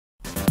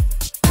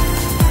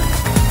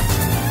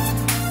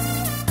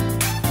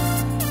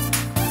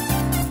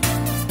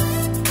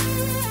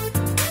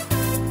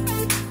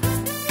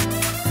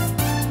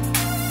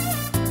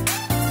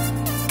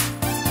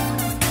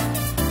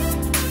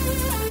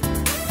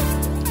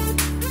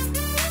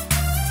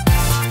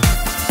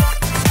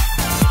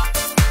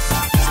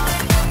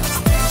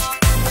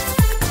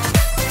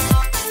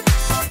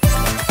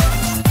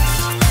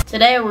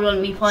today we're going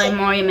to be playing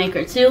Mario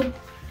Maker 2.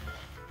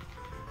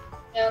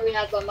 Yeah, we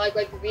have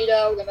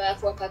MarioBros.Wii, Lamar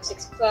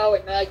 456 Pro,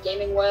 and Mad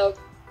Gaming World.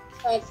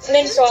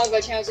 Links to all of our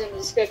channels in the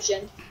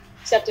description,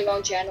 except their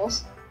own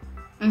channels.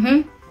 Yeah,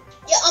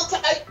 I'll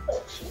probably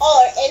put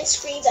all our end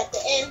screens at the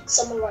end,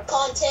 some of our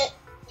content.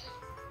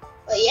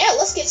 But yeah,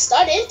 let's get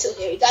started into it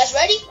here. You guys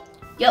ready?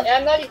 Yep. Yeah,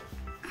 I'm ready.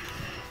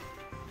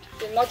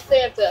 The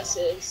multiplayer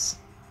versus.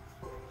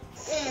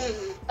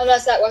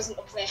 Unless that wasn't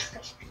the plan.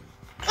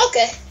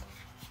 Okay.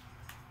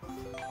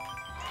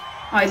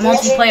 Alright,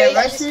 multiplayer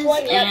versus,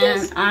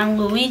 and I'm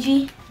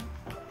Luigi.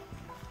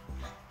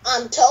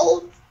 I'm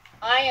Toad.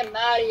 I am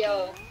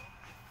Mario.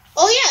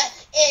 Oh yeah,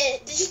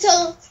 and did you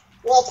tell him?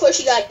 Well, of course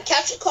you got a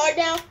capture card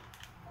now.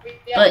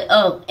 Yeah. But,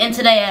 oh, and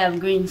today I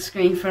have green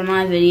screen for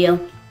my video.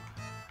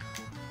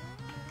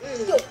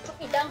 Yo,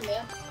 put me down,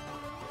 man.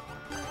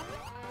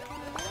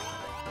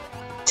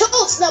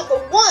 Toad's number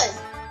 1.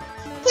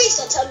 Please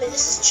don't tell me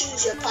this is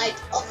choose your pipe.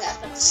 Okay, I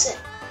have to sit.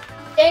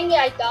 Dang it,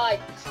 I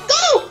died.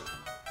 Go!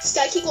 Just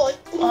gotta keep going.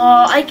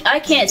 Oh, I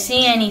can't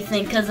see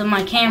anything because of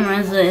my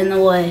camera's in the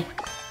way.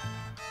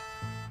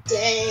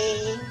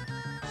 Dang.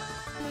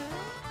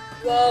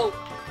 Whoa.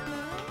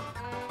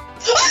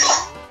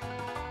 Ah!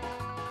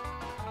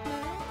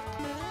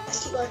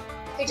 Let's keep going.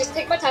 Okay, just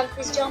take my time for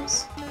these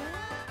jumps.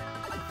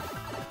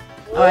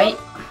 Alright.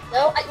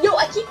 No,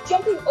 I keep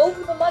jumping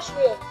over the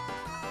mushroom.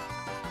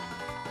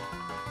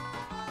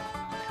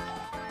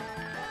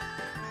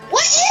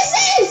 What is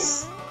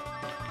this?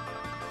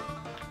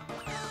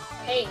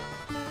 Hey.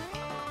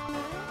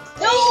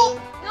 No!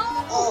 No!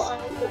 Oh,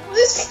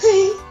 this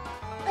thing.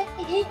 I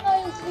hate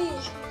ISV.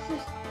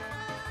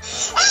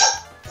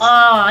 Ah!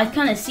 Oh, I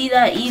couldn't see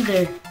that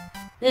either.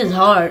 This is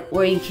hard,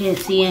 where you can't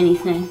see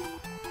anything.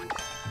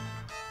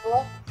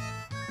 What?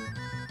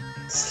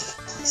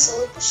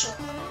 Slowly but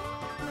surely.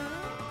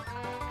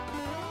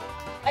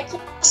 I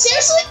can't.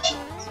 Seriously?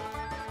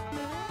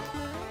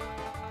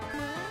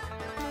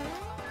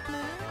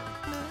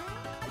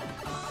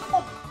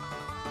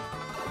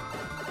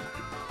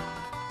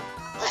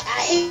 I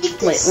hate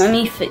this. Wait, let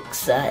me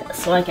fix that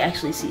so I can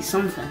actually see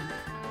something.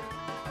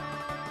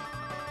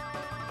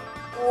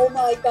 Oh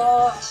my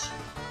gosh.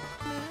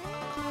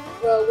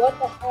 Bro, what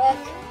the heck?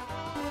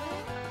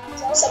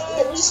 Something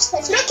that just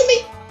touched not to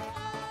me.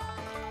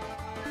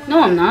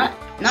 No, I'm not.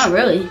 Not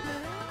really.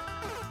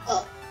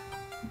 Oh.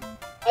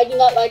 I do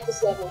not like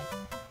this level.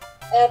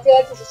 And I feel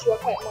like there's a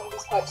shortcut among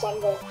these pipes, so I'm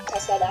going to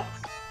test that out.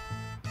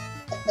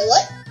 Wait,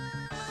 what?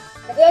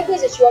 I feel like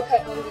there's a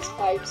shortcut among these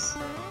pipes.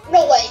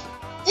 No way.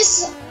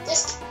 This.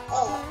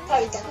 Oh,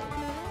 probably done.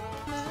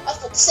 I was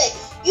about to say,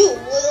 you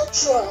little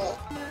troll.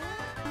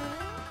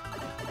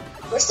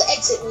 Where's the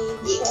exit when you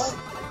need one?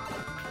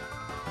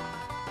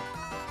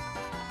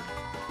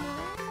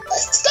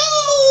 Let's go!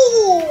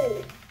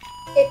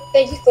 Okay,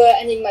 thank you for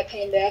ending my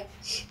pain there.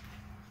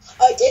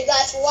 Alright, thank you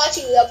guys for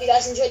watching. We hope you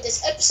guys enjoyed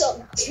this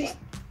episode.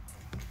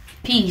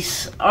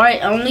 Peace.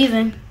 Alright, I'm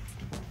leaving.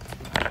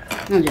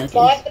 I'm joking.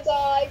 Bye,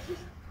 guys.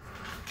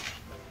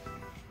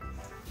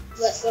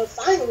 Let's go.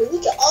 Finally, we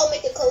can all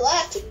make a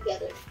collab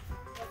together.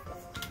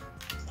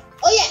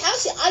 Oh yeah,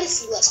 how's your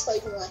Odyssey Let's Play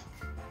going?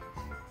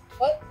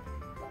 What?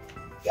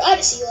 Your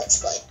Odyssey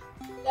Let's Play.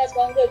 That's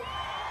going good.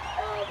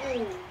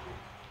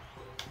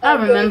 I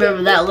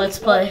remember that Let's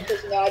Play.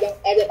 Because, I don't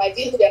edit my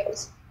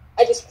videos.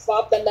 I just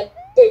crop them, then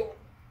boom.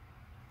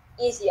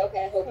 Easy.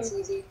 Okay, I hope it's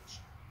easy.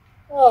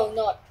 Oh,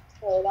 not.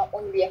 Oh, that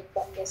one would be a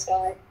fungus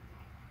guy.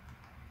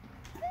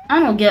 I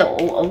don't get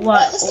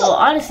what. Well,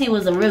 Odyssey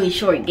was a really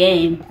short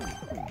game.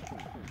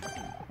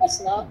 It's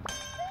not.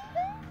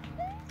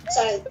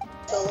 Sorry,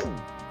 Toad.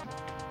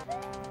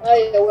 Oh,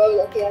 yeah,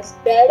 well, okay, that's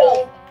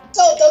better.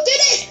 Toad, don't do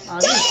this! Oh,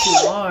 this is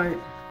too hard.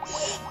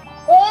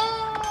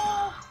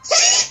 Oh!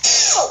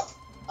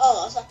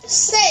 Oh, I was about to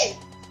say.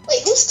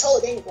 Wait, who's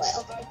Toad anyway?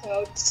 Okay.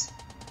 Toad.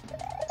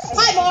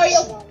 Hi,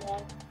 Mario.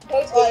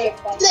 Toad's gonna be a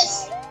fun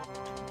Let's. guy.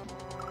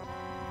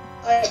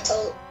 Alright,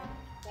 Toad.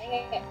 Dang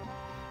it.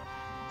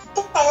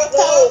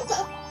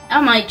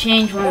 I might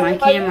change where my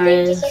camera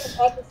is. It's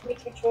like a puzzle for me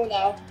to control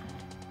now.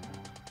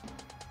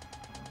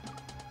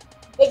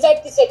 It's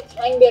like this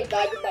tiny bit of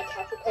guy with like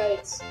half the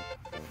cards.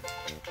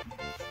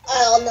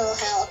 I don't know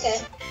how, okay?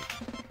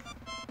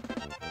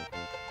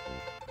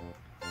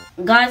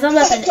 Guys, I'm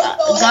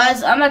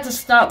about to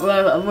stop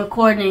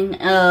recording.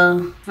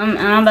 I'm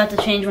about to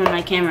change where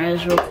my camera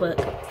is real quick.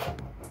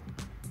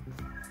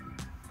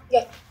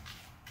 Yeah.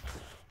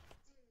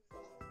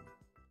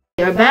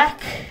 You're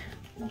back,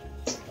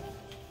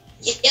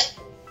 Yep.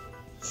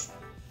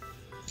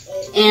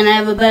 and I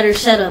have a better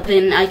setup,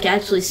 and I can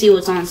actually see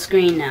what's on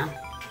screen now.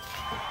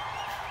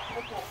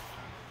 Okay.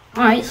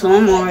 Alright, so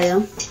I'm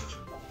Mario.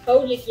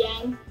 Toad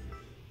again.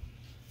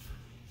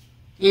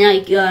 And now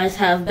you guys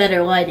have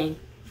better lighting.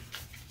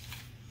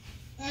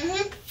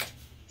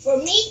 For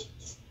me,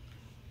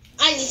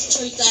 I need to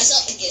turn you guys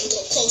up and get a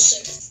little closer.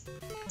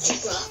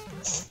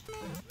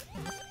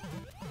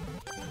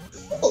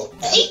 Oh,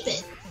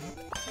 8-bit.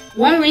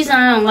 One reason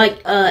I don't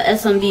like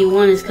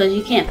SMB1 is because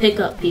you can't pick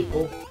up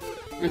people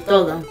and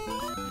throw them.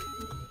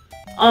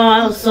 Oh,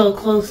 I was so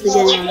close to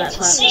getting on that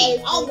platform.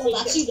 I don't know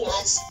about you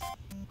guys.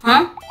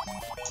 Huh?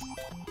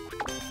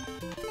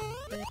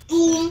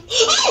 Boom.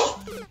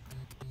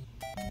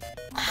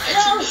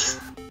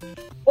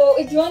 Well,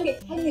 if you want to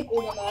get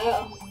technical,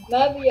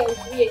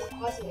 MarioBros.Wii is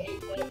possibly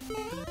 8-bit.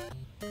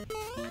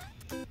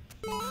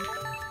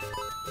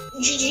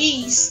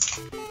 GG's.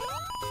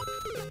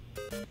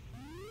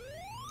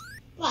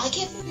 Wow, I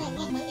can't figure out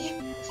what my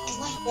AirPods are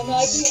like. But no,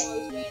 I can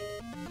always win.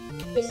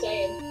 Just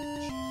saying.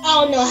 I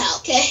don't know how,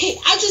 okay?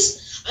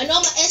 I know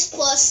my S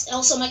Plus and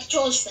also my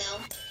controllers fell.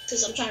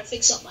 Because I'm trying to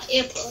fix up my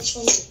AirPods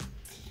from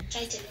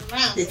trying to turn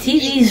around. The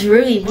TV's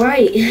really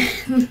bright.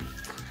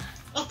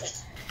 Okay.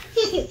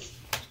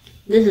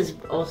 This is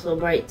also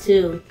bright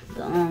too.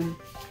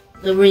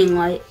 The ring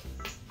light.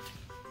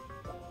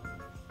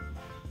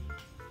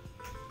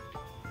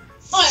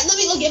 Alright, let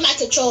me go get my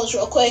controllers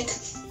real quick.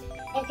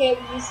 Okay,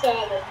 we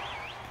started.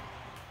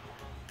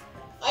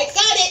 I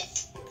got it.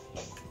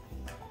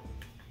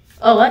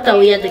 Oh, I thought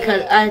we had to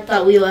cut. I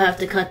thought we would have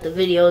to cut the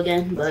video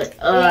again, but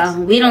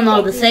we don't know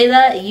how to say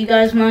that. You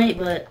guys might,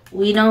 but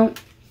we don't.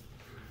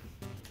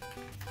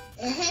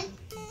 Mhm.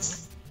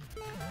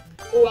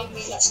 Oh, I'm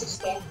gonna let this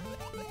go.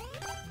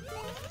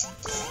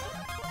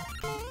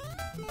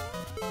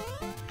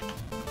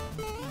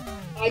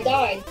 I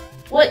died.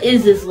 What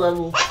is this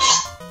level?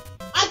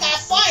 I got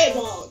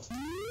fireballed.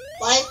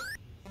 What?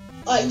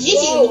 Whoa,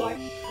 GG.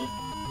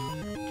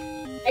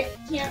 I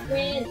can't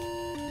win.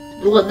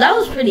 Well, that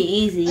was pretty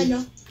easy. I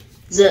know.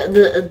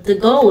 The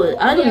goal is,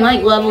 I don't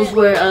like levels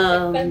where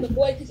the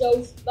boy, because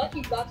those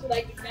lucky blocks are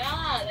like,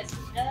 nah, that's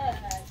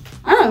bad.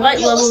 I don't like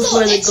levels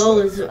where the goal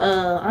is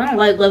I don't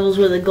like levels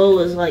where the goal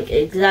is like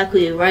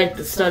exactly right at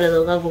the start of the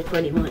level,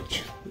 pretty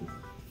much.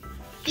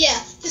 Yeah.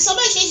 Did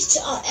somebody change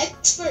to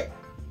expert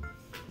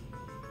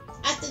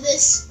after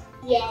this?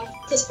 Yeah.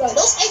 Because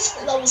those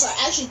expert levels are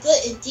actually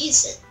good and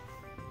decent.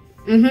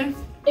 Mhm.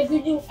 If we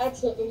do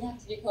expert, we're gonna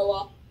have to do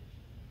co-op.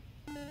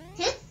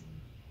 Hmm? If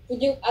we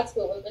do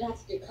expert, we're gonna have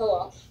to do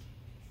co-op.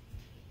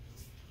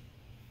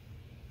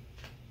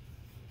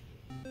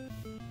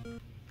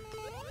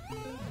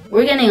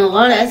 We're getting a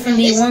lot of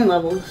SMB1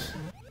 levels.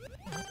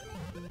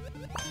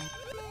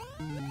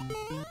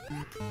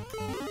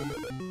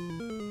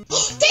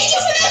 Thank you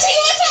for not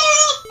taking my power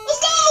off! Let's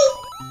go!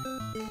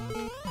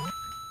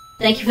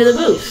 Thank you for the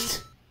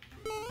boost.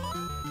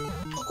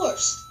 Of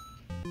course.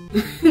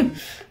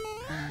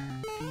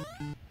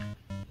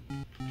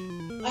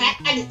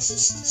 I need to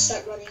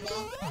start running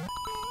now.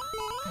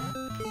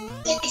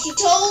 Thank you,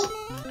 Toad.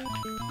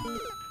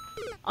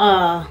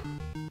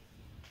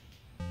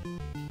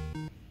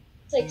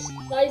 It's like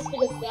slice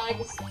bit of lag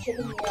is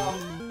tripping me off.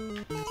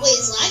 Wait,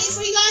 it's lagging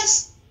for you guys?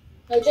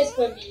 No, just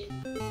for me.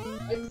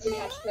 Like the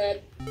catch card,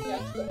 the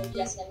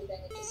OBS and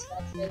everything, it just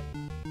lags it.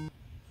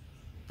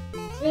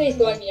 It's really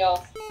throwing me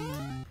off.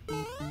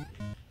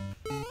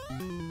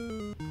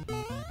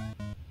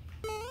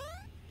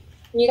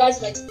 Can you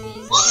guys like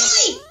please?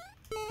 Why?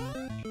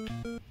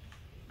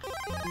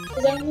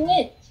 Because I'm gonna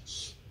win.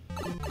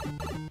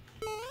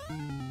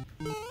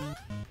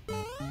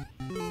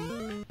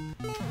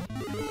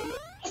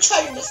 I'm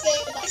trying to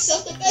defend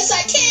myself the best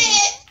I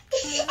can.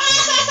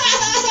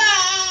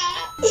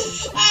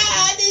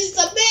 This is a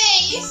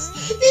maze.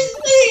 This is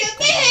literally a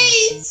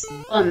maze.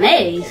 A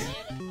maze?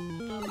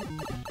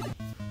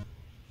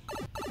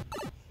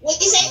 What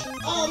you say?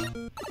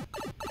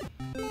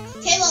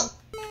 Caleb.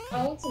 I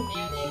want some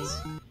mayonnaise.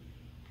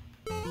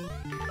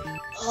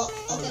 Oh,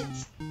 okay.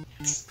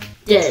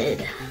 Dead.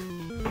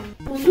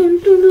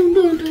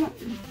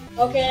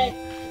 Okay.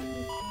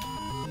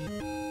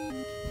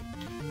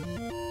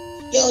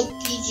 Yo,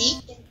 GG.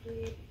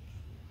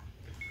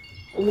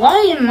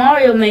 Why in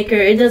Mario Maker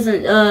it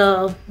doesn't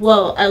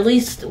well, at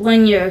least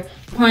when you're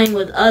playing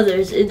with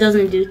others, it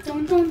doesn't do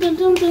dun, dun, dun,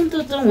 dun, dun,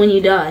 dun, dun, when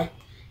you die.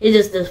 It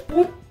just does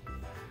boom.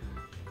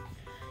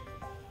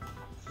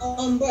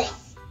 Bruh.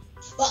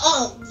 But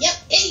yep,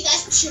 and you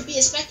guys should be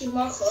expecting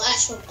more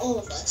collabs from all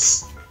of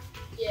us.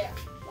 Yeah.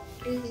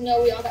 You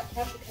know we all got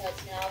capture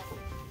cards now.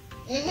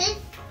 Mhm.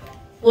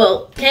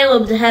 Well,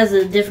 Caleb has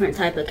a different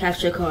type of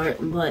capture card,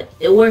 but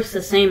it works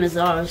the same as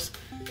ours.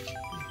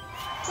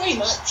 Pretty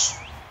much.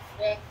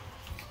 Yeah.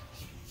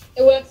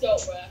 It works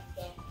over,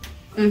 so.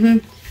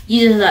 Mhm.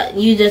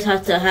 You just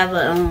have to have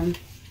a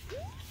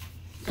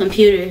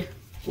computer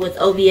with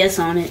OBS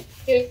on it.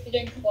 You're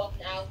doing co-op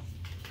now.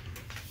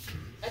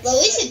 But at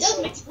least it does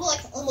make it look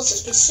like almost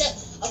a percent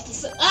of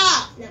the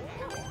no.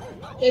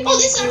 Oh,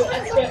 this is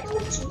extra.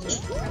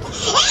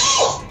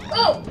 Oh!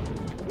 Oh!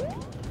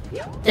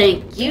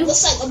 Thank you.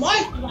 Looks like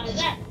Lamar wanted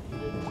that.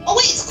 Oh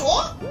wait, it's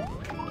co-op?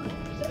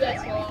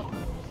 That's co-op.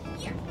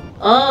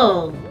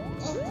 Oh.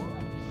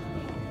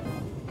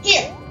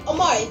 Here,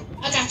 Amari,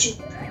 I got you.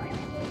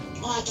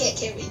 Oh, I can't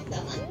carry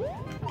that one.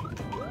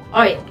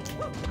 Alright.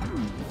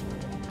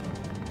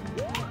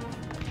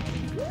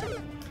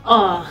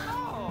 Oh.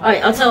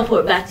 Alright, I'll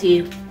teleport back to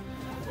you.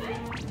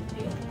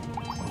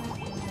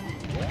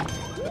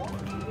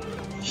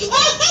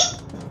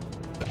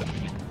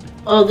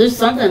 Oh, there's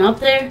something up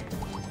there?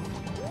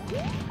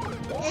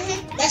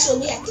 That's where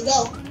we have to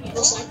go,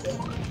 most likely.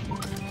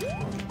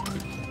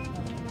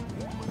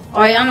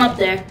 Alright, I'm up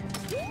there.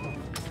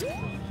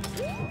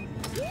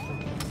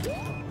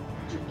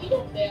 You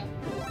don't there.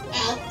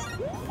 Ow.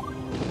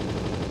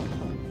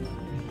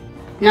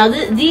 Now,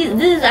 this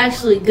is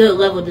actually good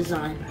level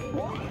design.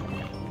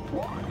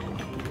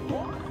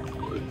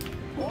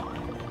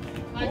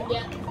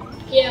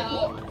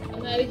 Yeah,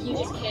 America, you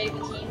just carry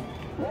the team.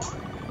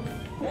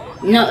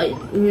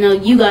 No,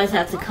 you guys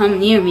have to come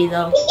near me,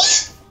 though.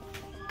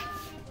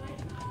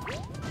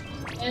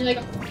 And like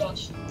a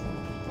gosh.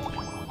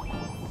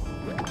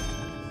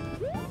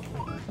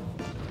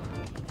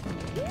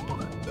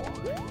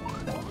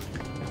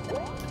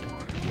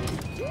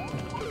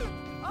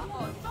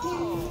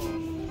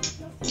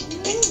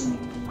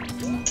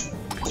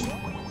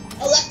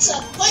 Alexa,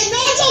 play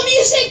Naruto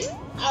music!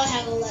 I don't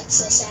have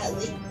Alexa,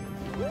 sadly.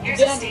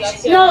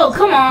 No,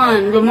 come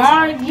on,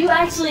 Lamar. You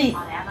actually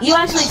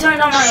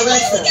turned on my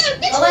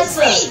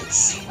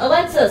Alexa.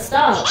 Alexa,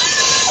 stop.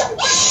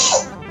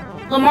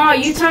 Lamar,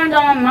 you turned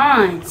on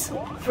mine.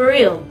 For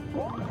real.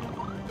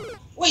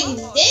 Wait, you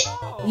did?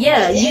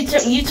 Yeah,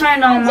 you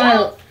turned on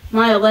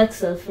my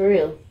Alexa, for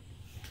real.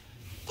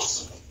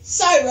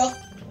 Sorry, bro.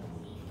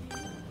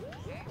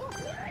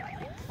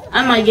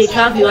 I might get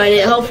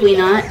copyrighted. Hopefully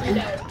not.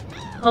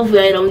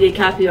 Hopefully I don't get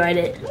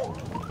copyrighted.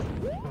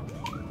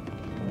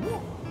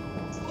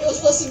 It was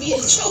supposed to be a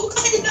joke.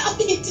 I did not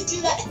mean to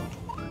do that.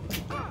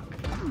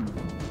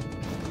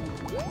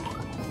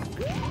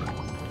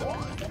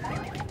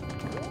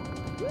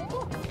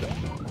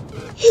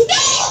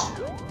 No!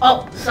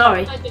 Oh,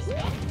 sorry.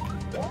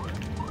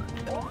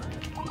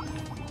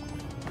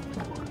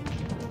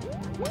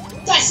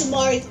 That's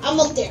Amari. I'm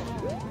up there.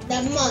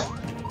 Never mind.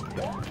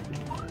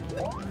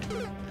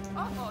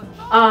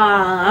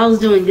 I was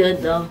doing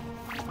good though.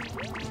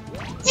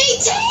 Hey,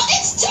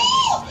 it's 2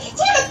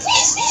 for the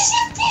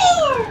PlayStation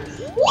 4!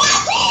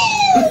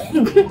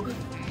 Wahoo!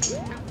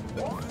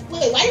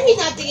 Wait, why did we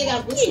not think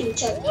about boosting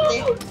each other up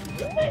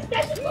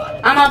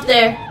there? I'm up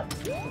there.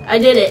 I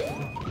did it.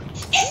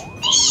 It's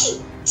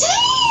me! 2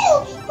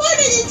 for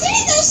the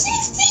Nintendo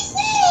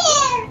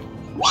 64!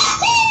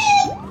 Wahoo!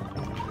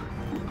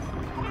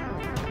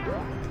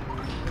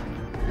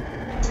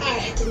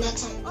 Alright, I did not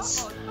time this.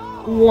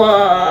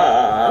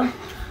 Whoa.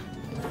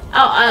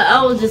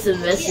 I was just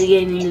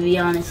investigating, to be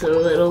honest, a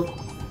little.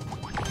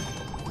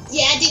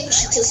 Yeah, I think we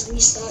should just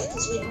restart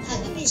because we don't have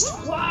that much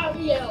time.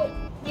 Wario,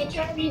 you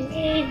can't be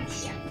mean.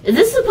 Is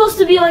this supposed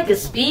to be like a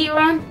speed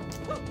run?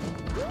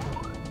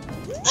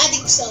 I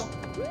think so.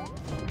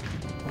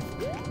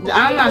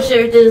 I'm not sure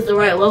if this is the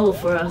right level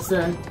for us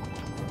then.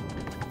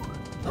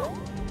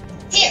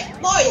 Here,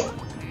 Mario,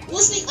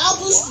 boost me. I'll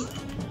boost you.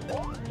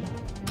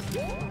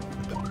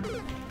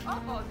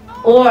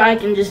 Or I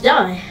can just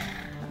die.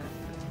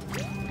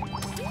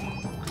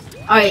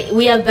 Alright,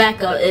 we have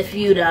backup if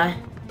you die.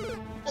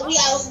 We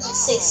got like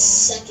 6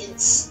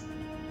 seconds.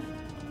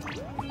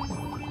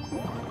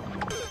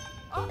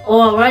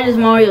 Or right as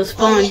Mario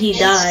spawned, he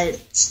died.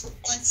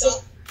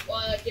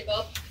 Wanna give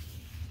up?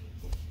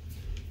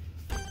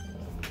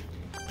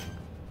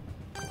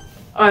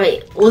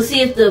 Alright, we'll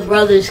see if the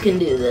brothers can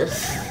do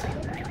this.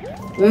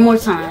 One more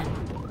time.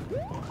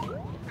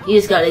 You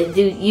just gotta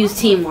use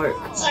teamwork.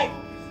 Sorry.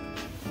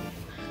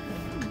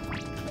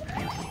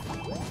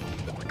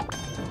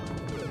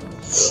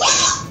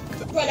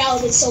 Bro, that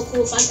would be so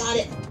cool if I got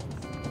it.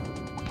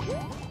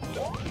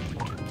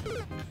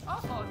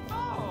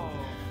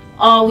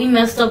 Oh, we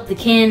messed up the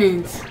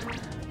cannons.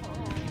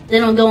 They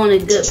don't go in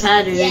a good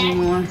pattern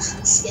anymore.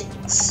 Skip.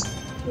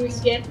 Can we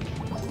skip?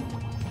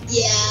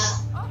 Yeah.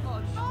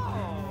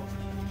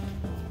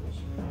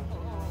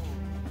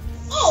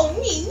 Oh,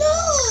 me, no!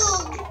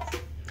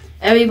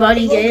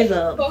 Everybody gave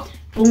up.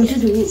 Boom,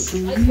 That's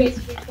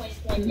basically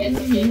 2020. Yes,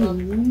 I gave up.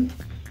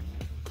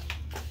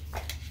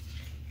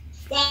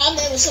 But I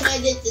remember somebody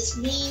did this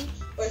meme,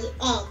 or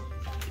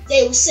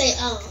they would say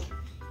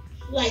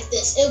like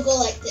this. It would go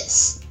like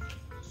this: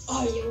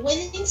 "Are you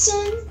winning,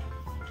 son?"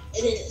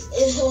 And then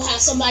it will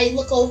have somebody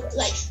look over,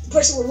 like the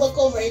person will look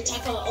over and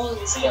talk about all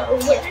this. You're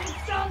winning,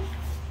 son.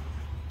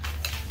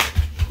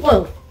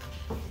 Whoa.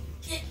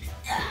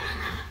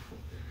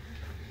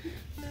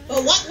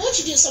 But what would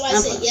you do if somebody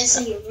said yes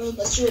in your room,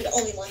 but you were the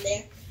only one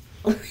there?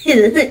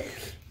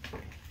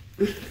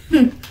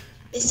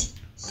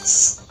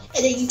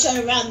 And then you turn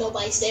around,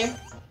 nobody's there.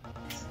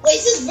 Wait,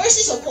 is this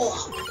versus or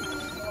co-op?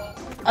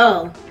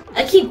 Oh,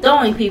 I keep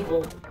throwing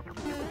people.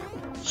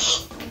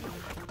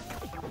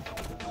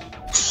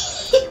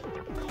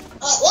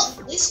 Well,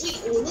 at least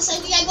it looks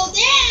like we gotta go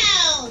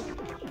down.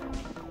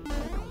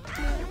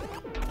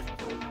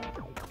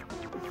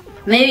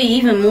 Maybe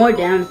even more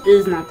down if this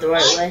is not the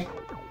right way.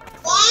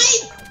 Why?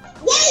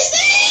 What is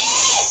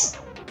this?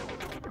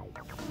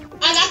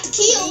 I got the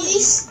key at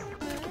least.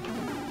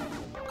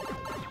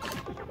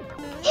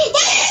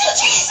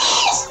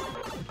 Jesus!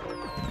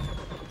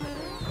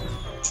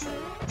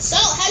 So,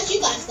 how'd you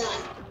guys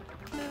die?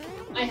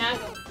 I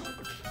haven't.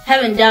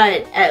 Haven't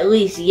died at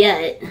least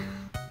yet.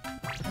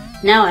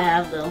 Now I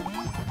have though.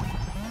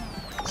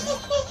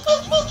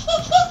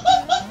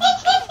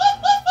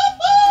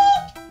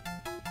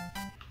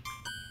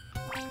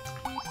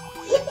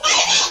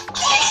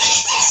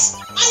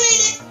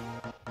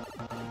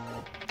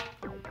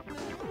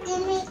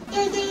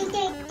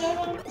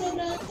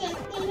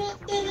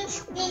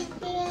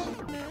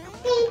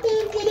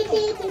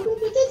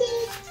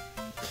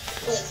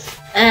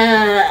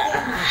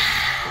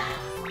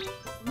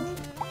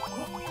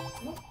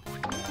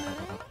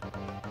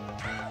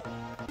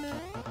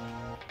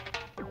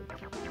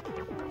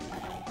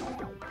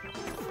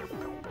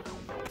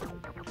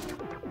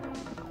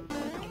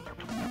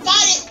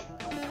 Got it.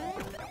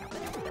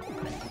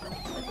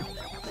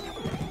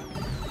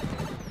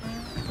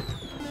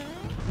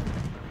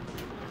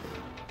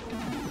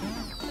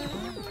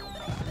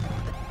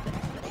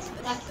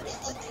 I can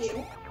get up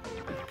here.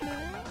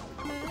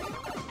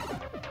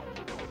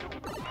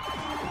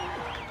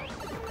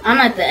 I'm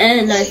at the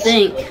end, I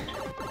think.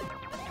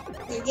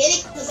 You get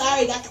it? Because I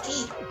already got the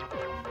key.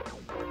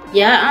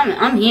 Yeah,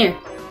 I'm here.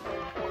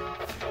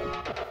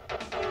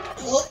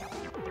 Oh.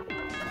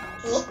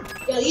 Oh.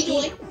 Yo, you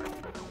doing?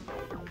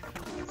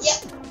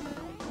 Yep.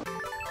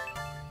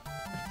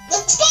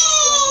 Let's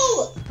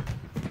go!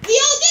 We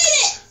all did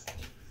it!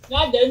 No,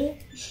 I didn't.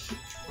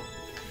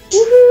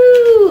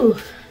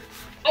 Woohoo!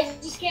 I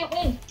just can't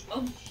win.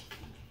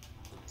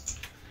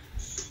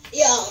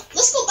 Yo,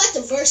 let's go back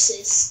to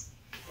versus.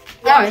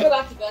 Yeah, Alright. go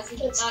back to best.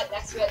 Not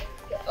next bit.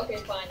 Okay,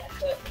 fine.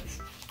 That's it.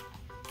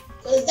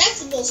 Because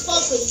that's the most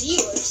fun for the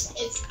viewers,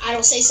 if I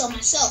don't say so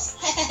myself.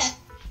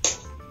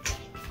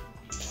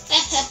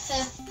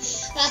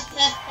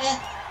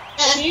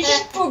 You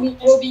think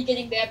we'll be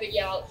getting that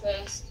video out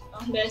first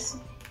on this?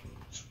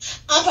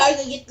 I'm probably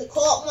going to get the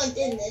co-op one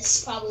in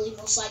this, probably,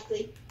 most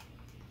likely.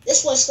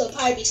 This one's going to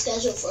probably be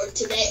scheduled for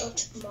today or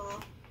tomorrow.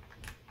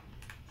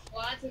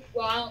 Well, I don't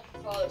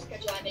follow the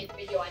schedule. I make a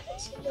video, I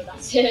post a video,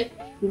 that's it.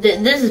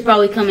 This is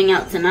probably coming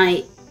out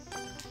tonight.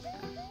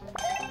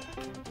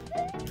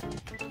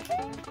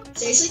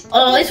 Seriously?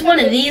 Oh, it's one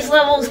of these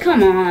levels?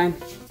 Come on.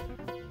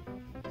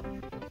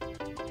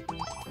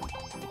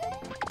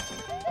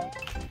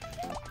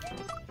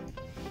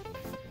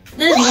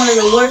 This is one of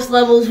the worst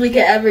levels we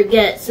could ever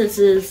get since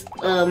it's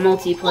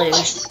multiplayer.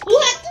 Who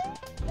had...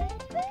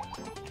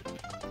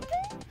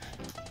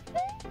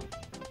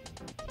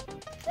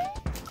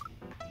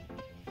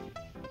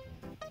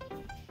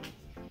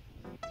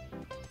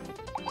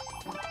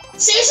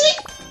 Seriously?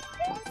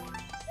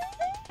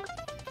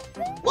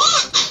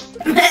 What?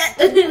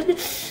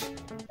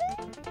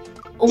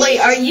 Wait,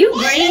 are you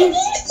green?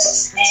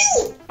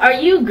 Are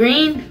you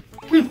green?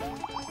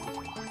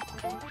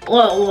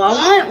 Well,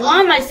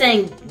 why am I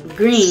saying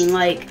green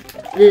like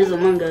this is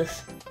Among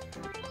Us?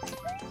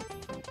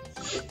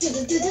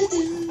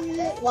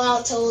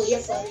 Wow, Toad, you're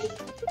funny.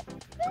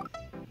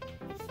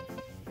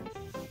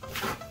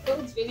 That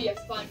was really a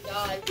fun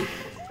god.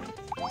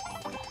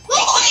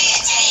 What are you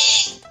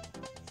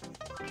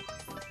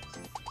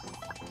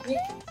doing?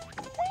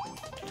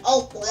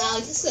 Oh, wow,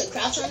 is this gonna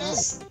crouch on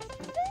us?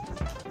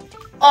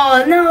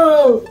 Oh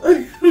no!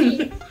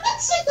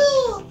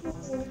 Bicycle!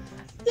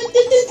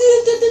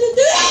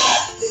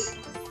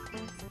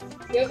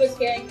 You're just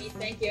scaring me,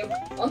 thank you.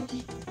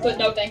 But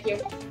no, thank you.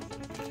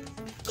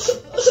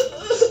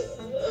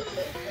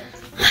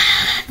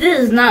 This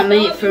is not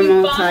made for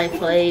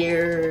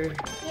multiplayer.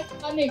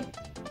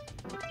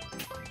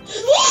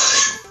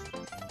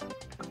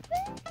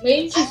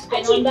 Maybe you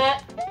spin on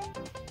that.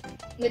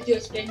 Let's do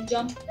a spin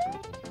jump.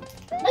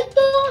 Let's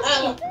go!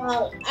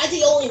 I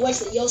think it only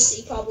works with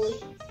Yossi, probably.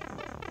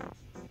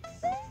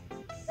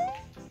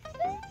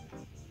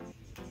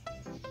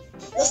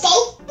 Let's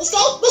go! Let's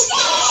go! Let's go!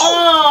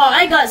 Oh,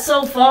 I got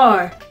so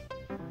far.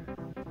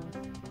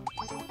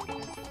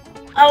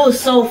 I was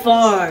so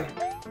far.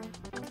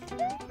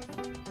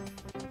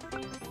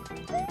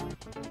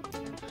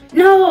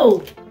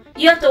 No!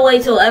 You have to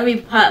wait till every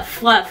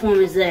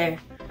platform is there.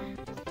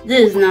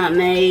 This is not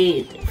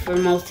made for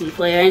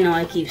multiplayer. I know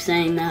I keep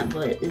saying that,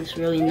 but it's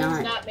really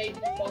not. It's not made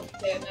for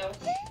multiplayer, no.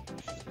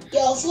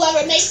 Yo,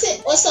 whoever makes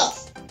it, what's up?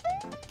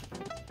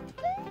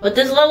 But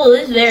this level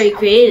is very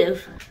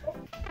creative.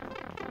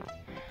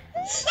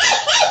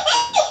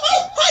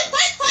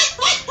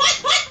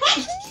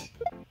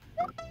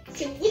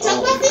 Can we talk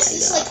about this?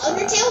 It's like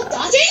Undertale.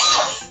 Dodging.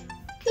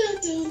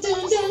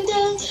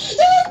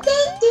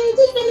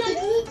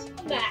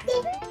 Come back.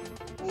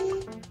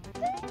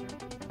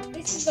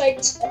 This is like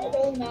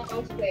all not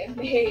multiplayer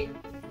made.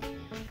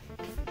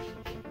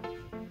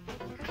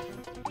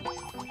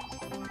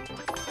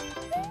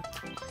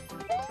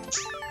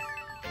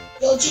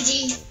 Yo,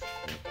 GG.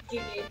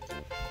 GG.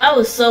 I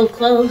was so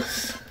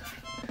close.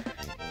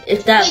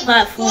 If that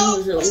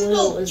platform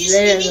was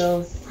there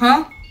though.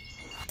 Huh?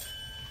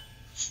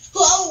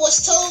 Whoever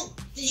was told,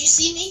 did you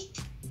see me?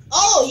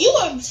 Oh, you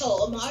weren't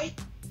told, Amari.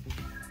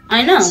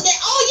 I know. So then,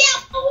 oh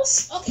yeah,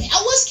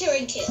 I was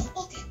carrying Kale.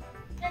 Okay.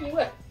 Yeah, you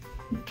were.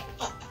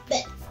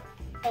 Bet.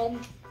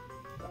 Imagine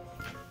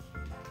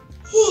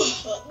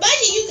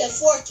you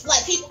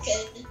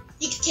can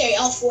you can carry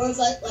all four of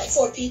us, like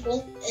 4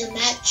 people in a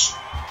match.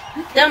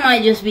 That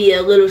might just be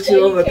a little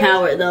too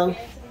overpowered though.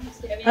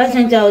 I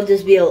think that would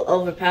just be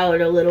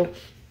overpowered a little.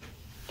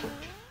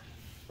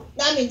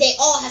 No, I mean, they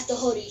all have to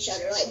hold each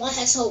other. Like, one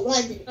has to hold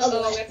one, and the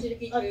other one has to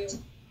defeat and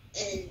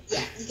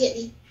yeah, you get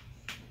me?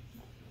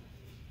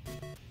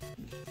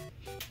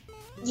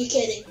 You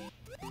kidding.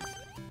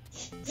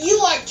 You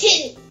are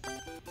kidding.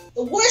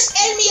 The worst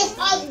enemy of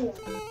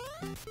everyone.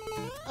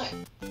 Alright.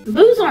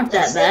 Boos aren't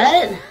that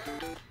bad.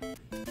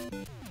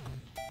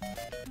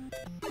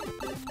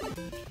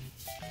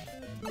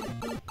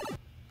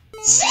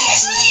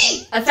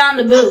 Seriously? I found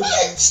a boo.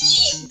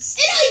 Cheeks,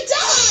 and I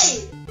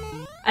died.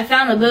 I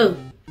found a boo.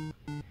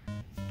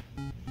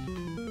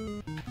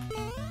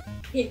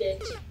 He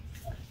did.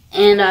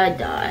 And I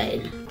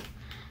died.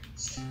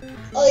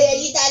 Oh yeah,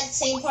 you died the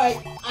same part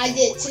I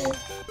did too.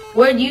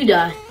 Where'd you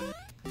die?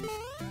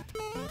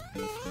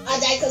 I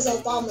died because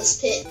of Obama's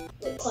pit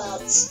with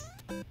clouds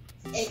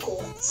and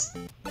coins.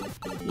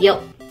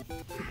 Yep.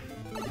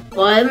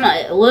 Well, it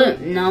might. Well,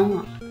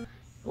 no.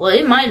 Well,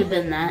 it might have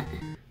been that.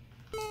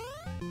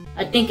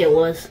 I think it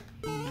was.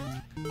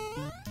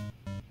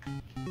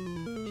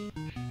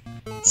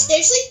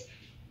 Seriously?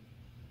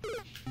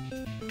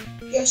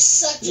 You're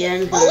such Yeah,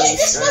 a... Oh wait,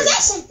 this one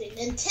got something.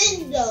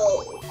 Nintendo.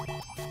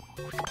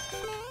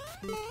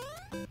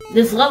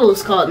 This level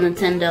is called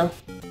Nintendo.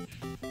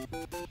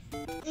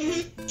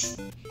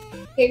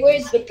 Okay,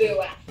 where's the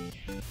boo at?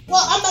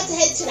 Well, I'm about to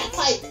head to that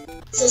pipe.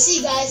 So see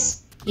you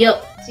guys.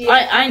 Yep. See you.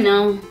 I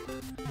know.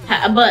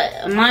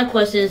 But my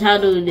question is, how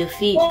do we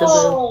defeat the boo?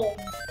 Whoa.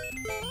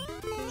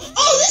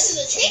 Oh, this is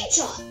a chain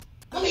shot.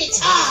 I mean,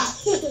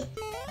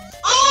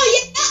 oh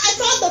yeah, I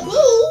found the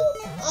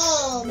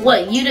boo.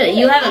 What, you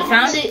haven't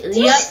found it?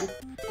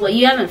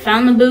 You haven't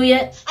found the boo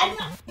yet? I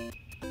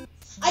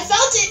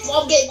found it, so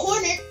I'm getting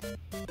cornered.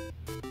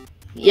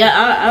 Yeah,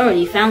 I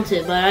already found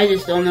it, but I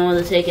just don't know where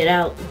to take it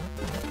out.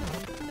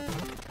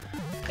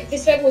 If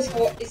this level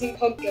isn't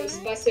called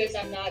Ghostbusters,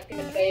 I'm not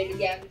gonna play it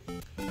again.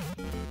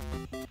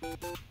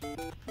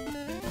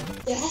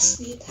 There has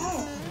to be a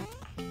power.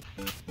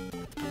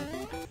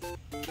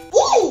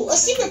 Ooh, a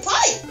secret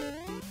pipe!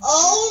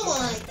 Oh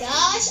my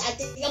gosh, I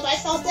think I might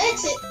have found the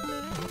exit.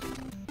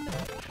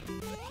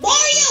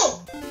 Mario!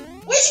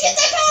 Where'd you get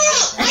that power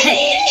up? I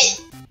need it!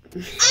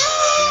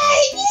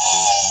 I need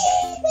it!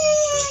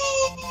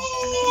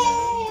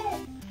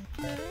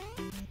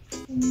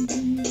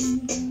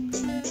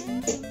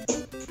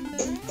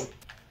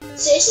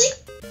 Seriously?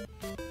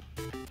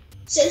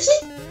 Seriously?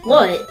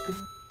 What?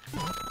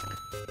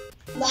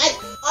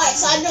 Alright,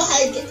 so I know how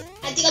to get.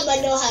 I think I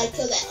might know how to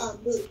kill that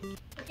boo.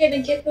 Okay,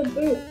 then get the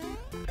boo.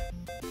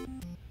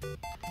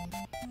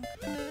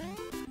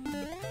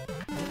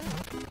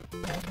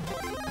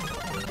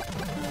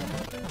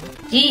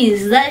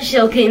 Jeez, that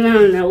shell came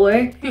out of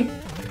nowhere.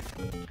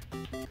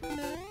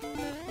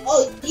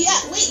 Oh, yeah.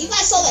 Wait, you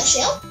guys saw that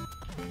shell?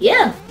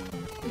 Yeah.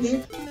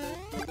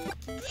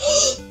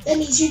 That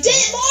means you did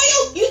it, Mario!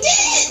 You did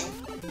it!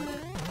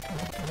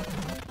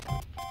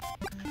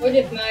 What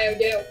did Mario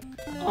do?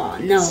 Oh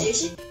no.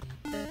 Seriously?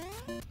 Wait,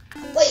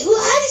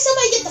 how did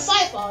somebody get the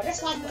fireball?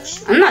 That's my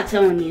question. I'm not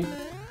telling you.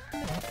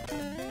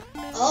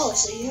 Oh,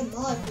 so you're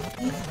Mario.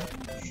 You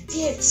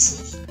dare to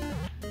see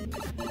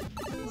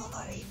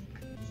Mario.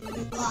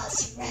 You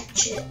boss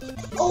ratchet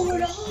over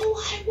the whole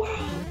wide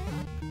world.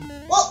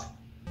 Well,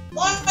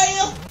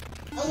 Mario,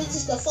 I'm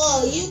just gonna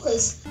follow you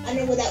because I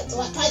know where that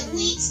pipe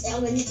leads, and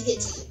I'm gonna need to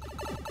get to you.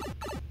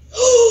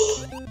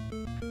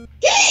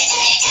 Get it!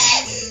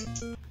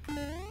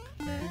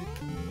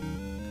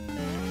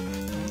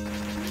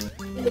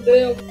 The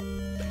boo.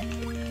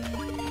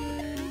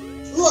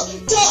 Look,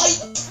 die!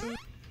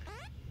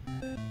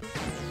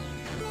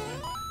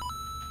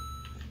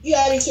 You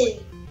gotta be kidding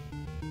me.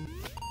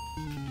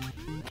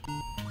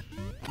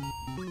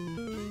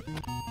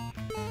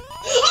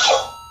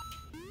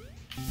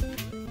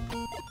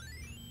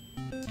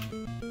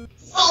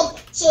 Oh!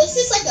 So is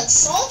this like a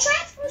saw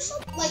trap or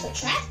something? Like a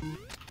trap?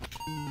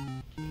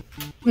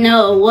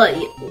 No, what?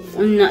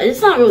 No,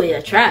 it's not really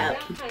a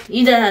trap.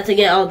 You just have to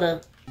get all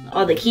the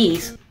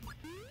keys.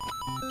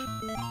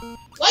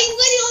 Why you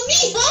waiting on me,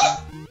 huh?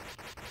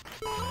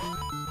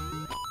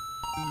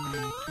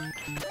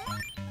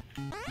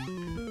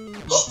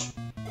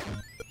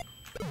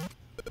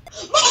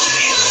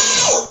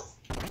 Mario!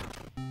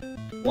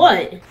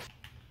 What?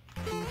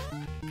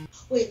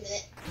 Wait a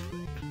minute.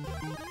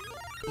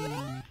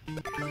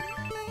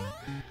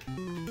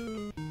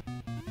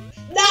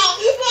 No!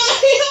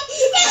 Mario!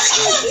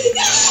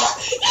 No!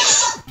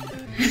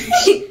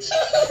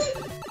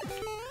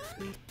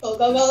 Go,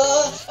 go, go!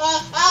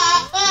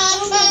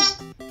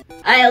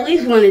 I at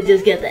least want to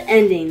just get the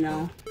ending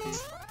though.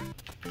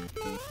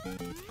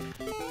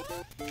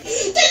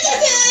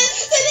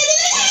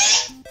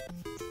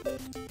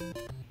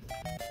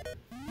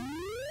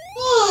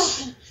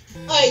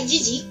 Alright,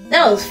 GG.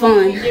 That was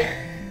fun.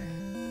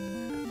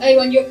 I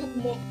want you a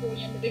couple more before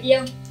we end the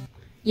video.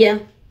 Yeah.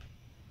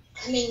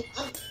 I mean,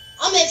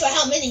 I'm in for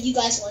how many you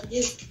guys want to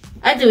do.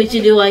 I think we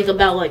should do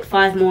about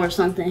 5 more or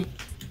something.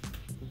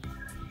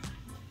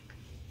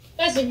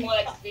 That's even more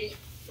like 3.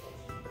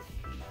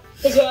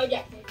 Because we're already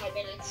at 25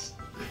 minutes.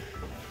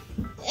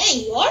 Dang,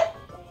 you are?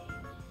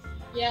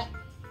 Yeah,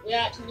 we're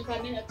at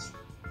 25 minutes.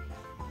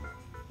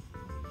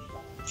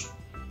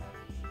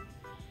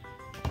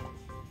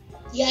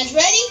 You guys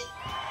ready?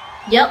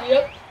 Yep.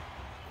 Yep.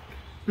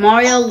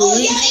 Mario, Oh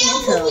Luigi, yeah,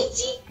 and Toad.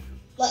 Luigi.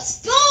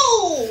 Let's go!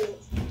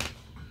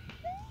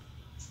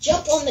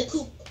 Jump on the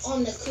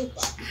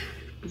Koopa.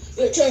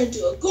 You'll turn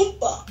into a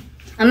Koopa.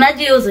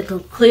 Imagine it was a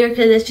clear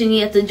condition.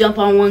 You have to jump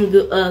on one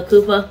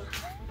Koopa.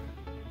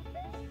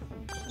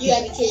 You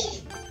gotta be kidding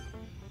me.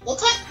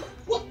 What?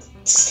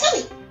 Just tell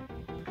me.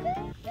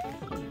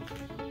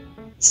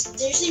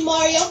 Seriously,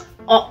 Mario?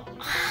 Oh,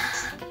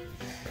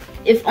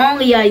 if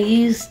only I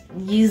use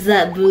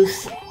that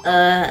boost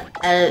at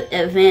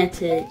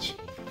advantage.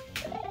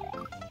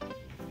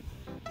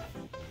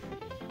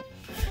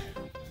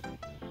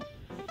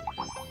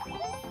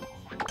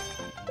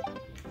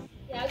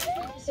 Yeah, I was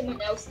looking for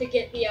someone else to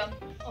get the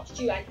oh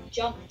shoot, I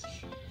jumped.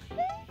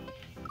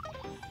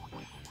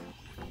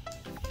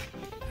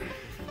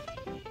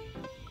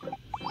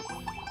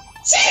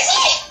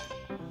 Seriously?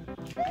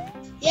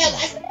 Yeah,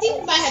 I think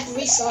we might have to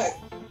restart.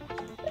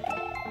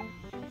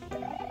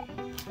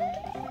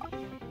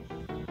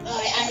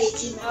 Alright, I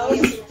hate you,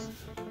 Mario.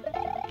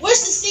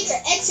 Where's the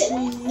secret exit?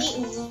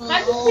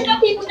 I can pick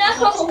up people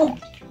now.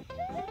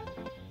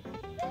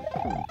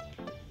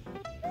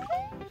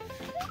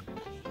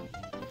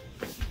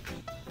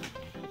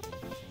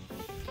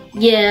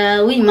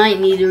 Yeah, we might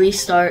need to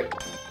restart.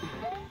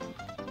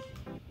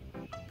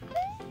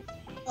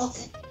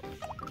 Okay.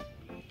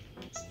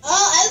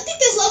 I don't think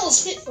this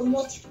level's fit for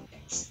multiplayer.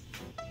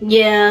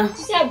 Yeah.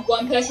 Just have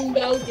one person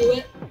go do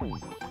it.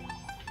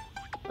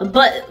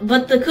 But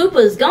the Koopa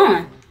is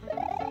gone.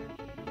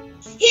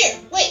 Here,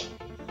 wait.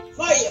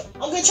 Mario,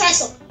 I'm gonna try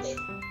something.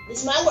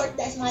 This might work,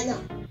 that might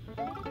not.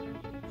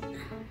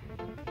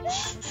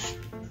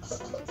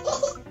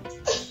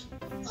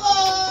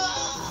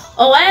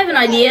 Oh, I have an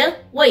idea.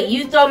 Wait,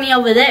 you throw me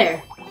over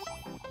there.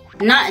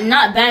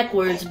 Not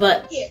backwards,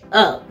 but here.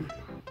 up.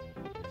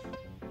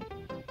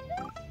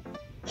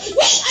 Wait, you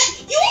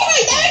were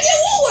right, that idea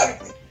will work.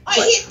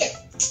 Alright, here.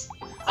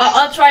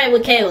 I'll try it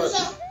with Caleb.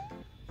 So,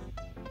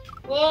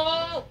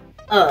 Whoa!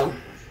 Oh.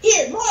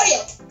 here, Mario,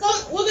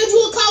 come, we're gonna do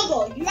a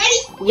combo. You ready?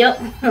 Yep.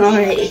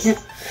 Alright.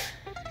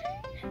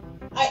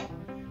 Alright,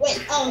 wait,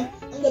 I'm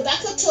gonna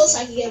back up till so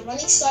I can get a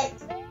running start.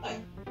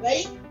 Alright,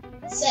 ready,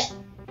 set,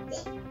 go.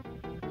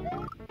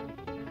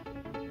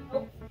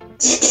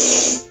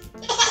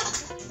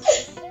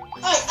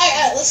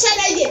 Alright, let's try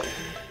that again.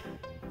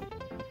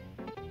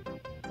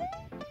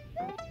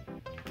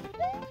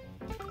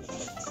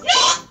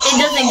 It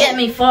doesn't get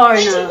me far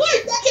That enough.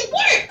 can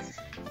work!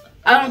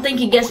 I don't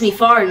think it gets me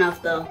far enough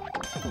though.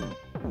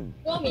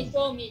 Throw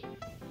me.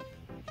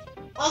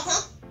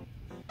 Uh-huh.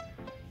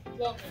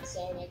 Throw me,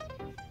 so like.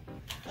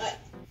 Alright.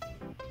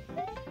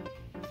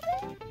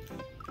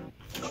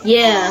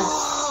 Yeah.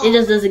 It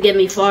just doesn't get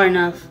me far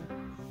enough.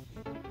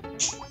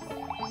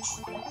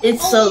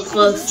 It's so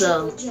close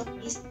though.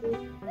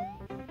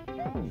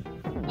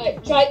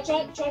 Alright, try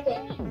going.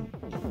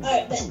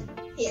 Alright, then.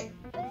 Here.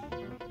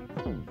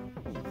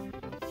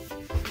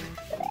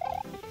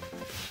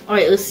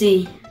 Alright, let's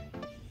see.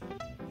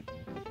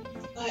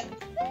 Alright.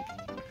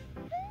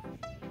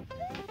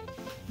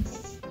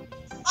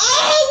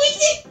 Oh, we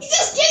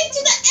just getting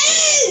to the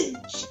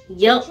edge!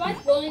 Yep. Try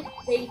throwing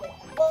Vader.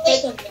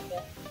 Wait,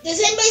 does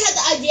anybody have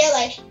the idea,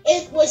 like,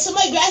 if when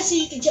somebody grabs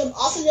you, you can jump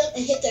off of them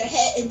and hit their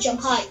head and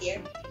jump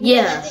higher?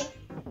 Yeah.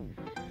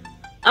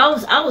 I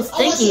was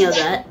thinking of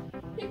that.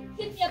 Pick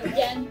me up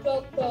again.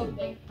 Go.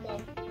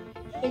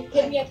 Pick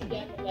me up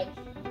again. Like.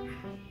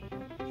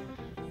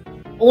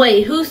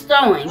 Wait, who's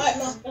throwing? Alright,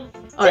 Mom.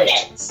 Alright.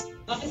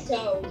 I'm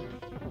so.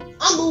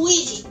 I'm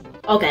Luigi.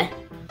 Okay.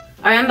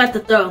 Alright, I'm about to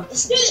throw.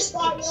 Let's do this,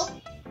 Mario.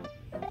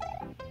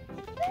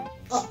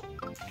 Oh.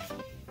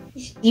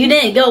 You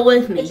didn't go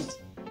with me.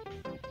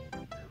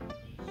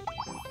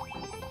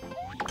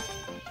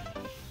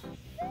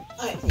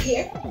 Alright,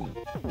 here. Alright,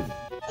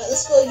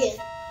 let's go again.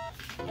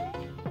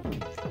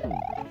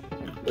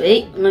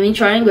 Wait, let me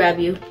try and grab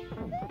you.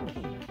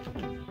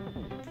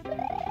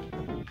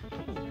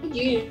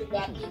 You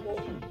got people.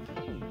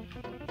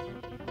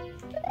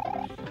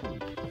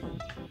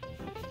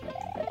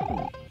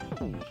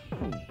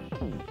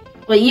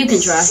 Wait, you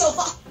can try. So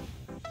hot.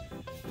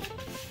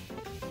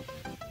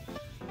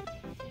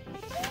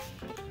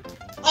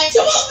 Alright,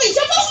 jump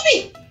off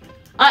me!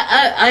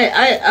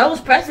 I was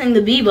pressing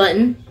the B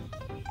button.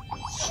 Oh,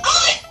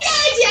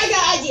 I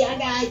got idea.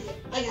 Right,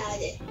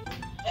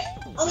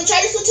 I'm gonna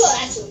try this with Toad,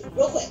 actually,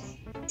 real quick.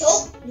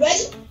 Toad,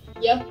 ready?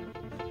 Yep.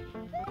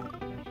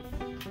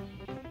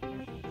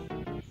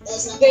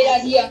 That's not Great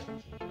idea.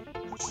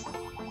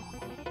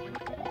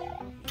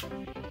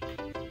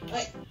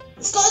 Alright,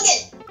 let's go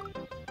again.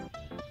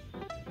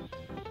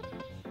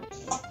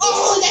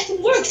 Oh, that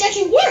can work.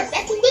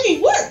 That can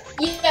literally work.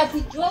 Yeah, if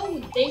we throw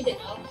Vader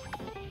now.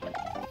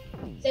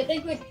 So I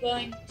think we're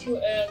throwing too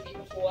early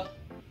before.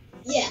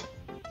 Yeah.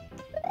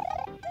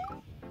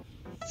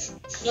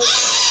 Nope.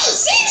 Oh,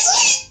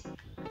 seriously?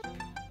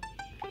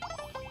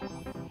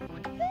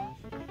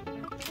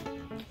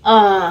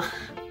 Ah.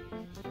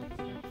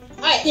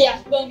 Alright, Yeah,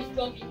 throw me.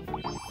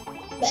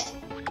 bet.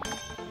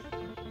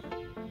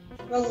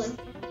 Rolling.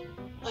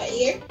 Alright,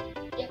 here.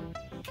 Yep.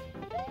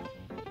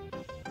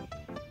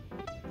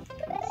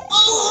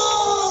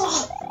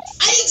 Oh!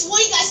 I need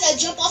one of you guys that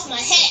jump off my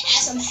head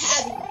as I'm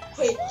having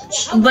pretty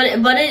much.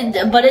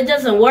 But it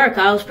doesn't work.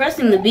 I was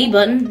pressing the B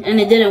button and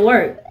it didn't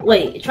work.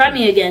 Wait, try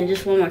me again,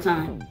 just one more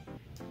time.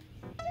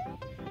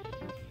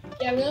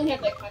 Yeah, we only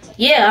have like 5 seconds.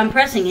 Yeah, I'm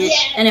pressing it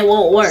and it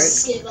won't work.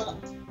 Just give up.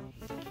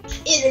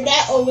 Either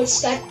that or we'll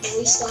start and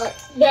restart.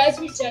 Let's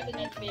restart the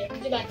next video. We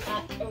did like over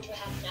half an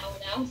hour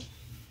now.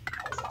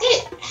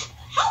 Dude,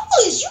 how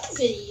long is your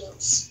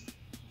videos?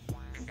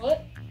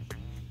 What?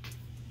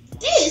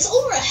 Dude, it's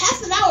over a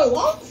half an hour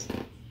long.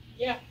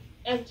 Yeah,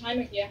 I have a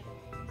timer here.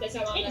 That's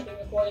how long I've been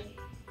recording.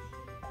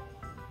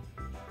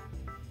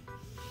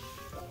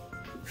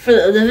 For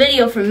the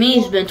video for me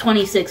has been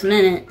 26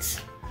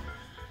 minutes.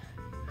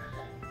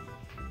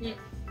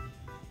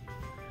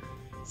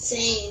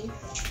 Same.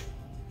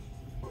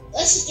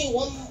 Let's just do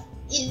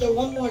either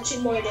one more or two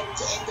more of them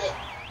to end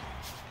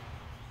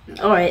it.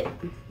 Alright.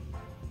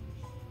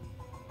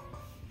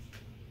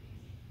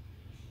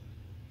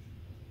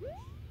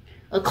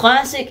 A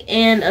classic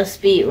and a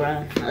speed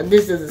run.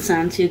 This doesn't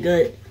sound too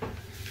good.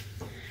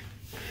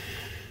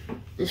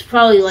 It's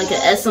probably like an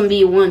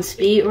SMB1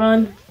 speed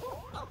run.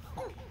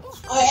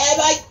 Alright,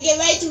 everybody, get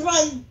ready to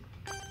run.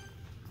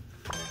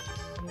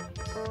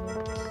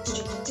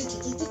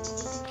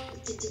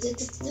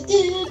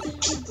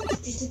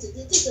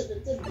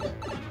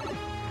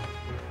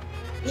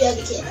 Yeah,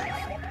 we can.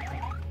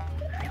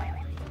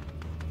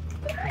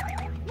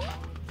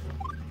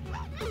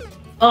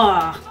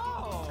 Aw,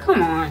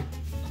 come on.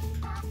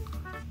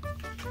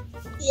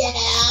 Yeah,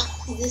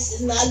 this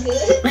is not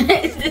good.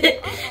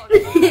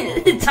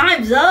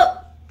 Time's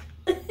up.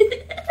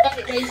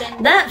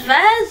 That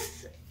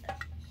fast?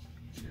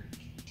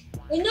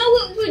 We know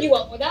what you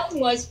want. Well, that one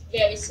was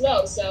very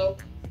slow, so.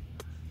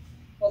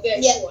 Well,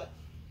 very short.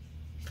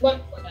 One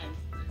time.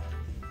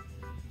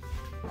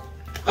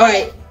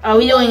 Alright, are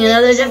we doing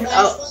another different?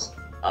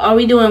 Are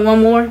we doing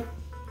one more?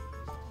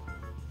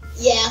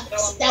 Yeah,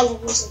 that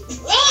one was.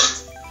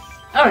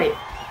 Alright.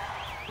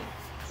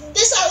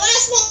 This is our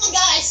last one,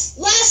 guys.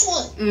 Last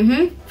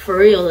one. For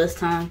real this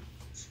time.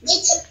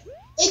 They took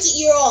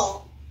your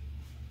all.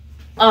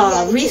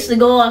 Reach the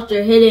goal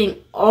after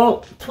hitting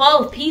all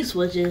 12 P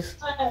switches.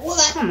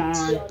 Come on.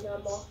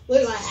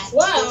 We're gonna have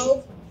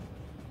Wow.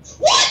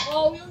 What?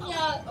 Oh, we only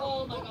have.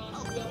 Oh my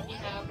gosh, we only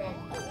have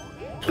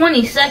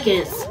 20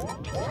 seconds.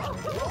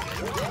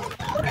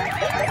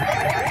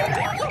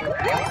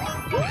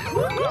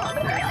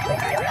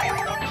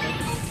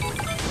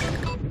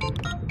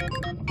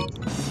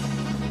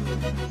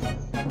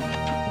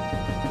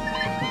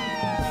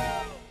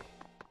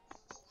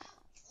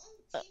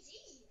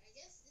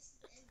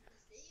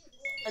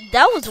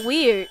 That was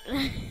weird.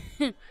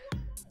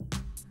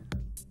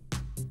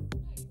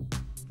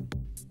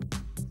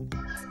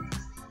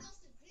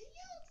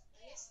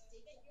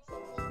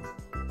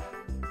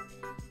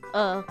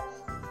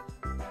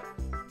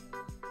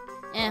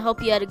 And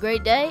hope you had a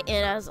great day,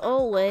 and as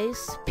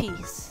always,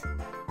 peace.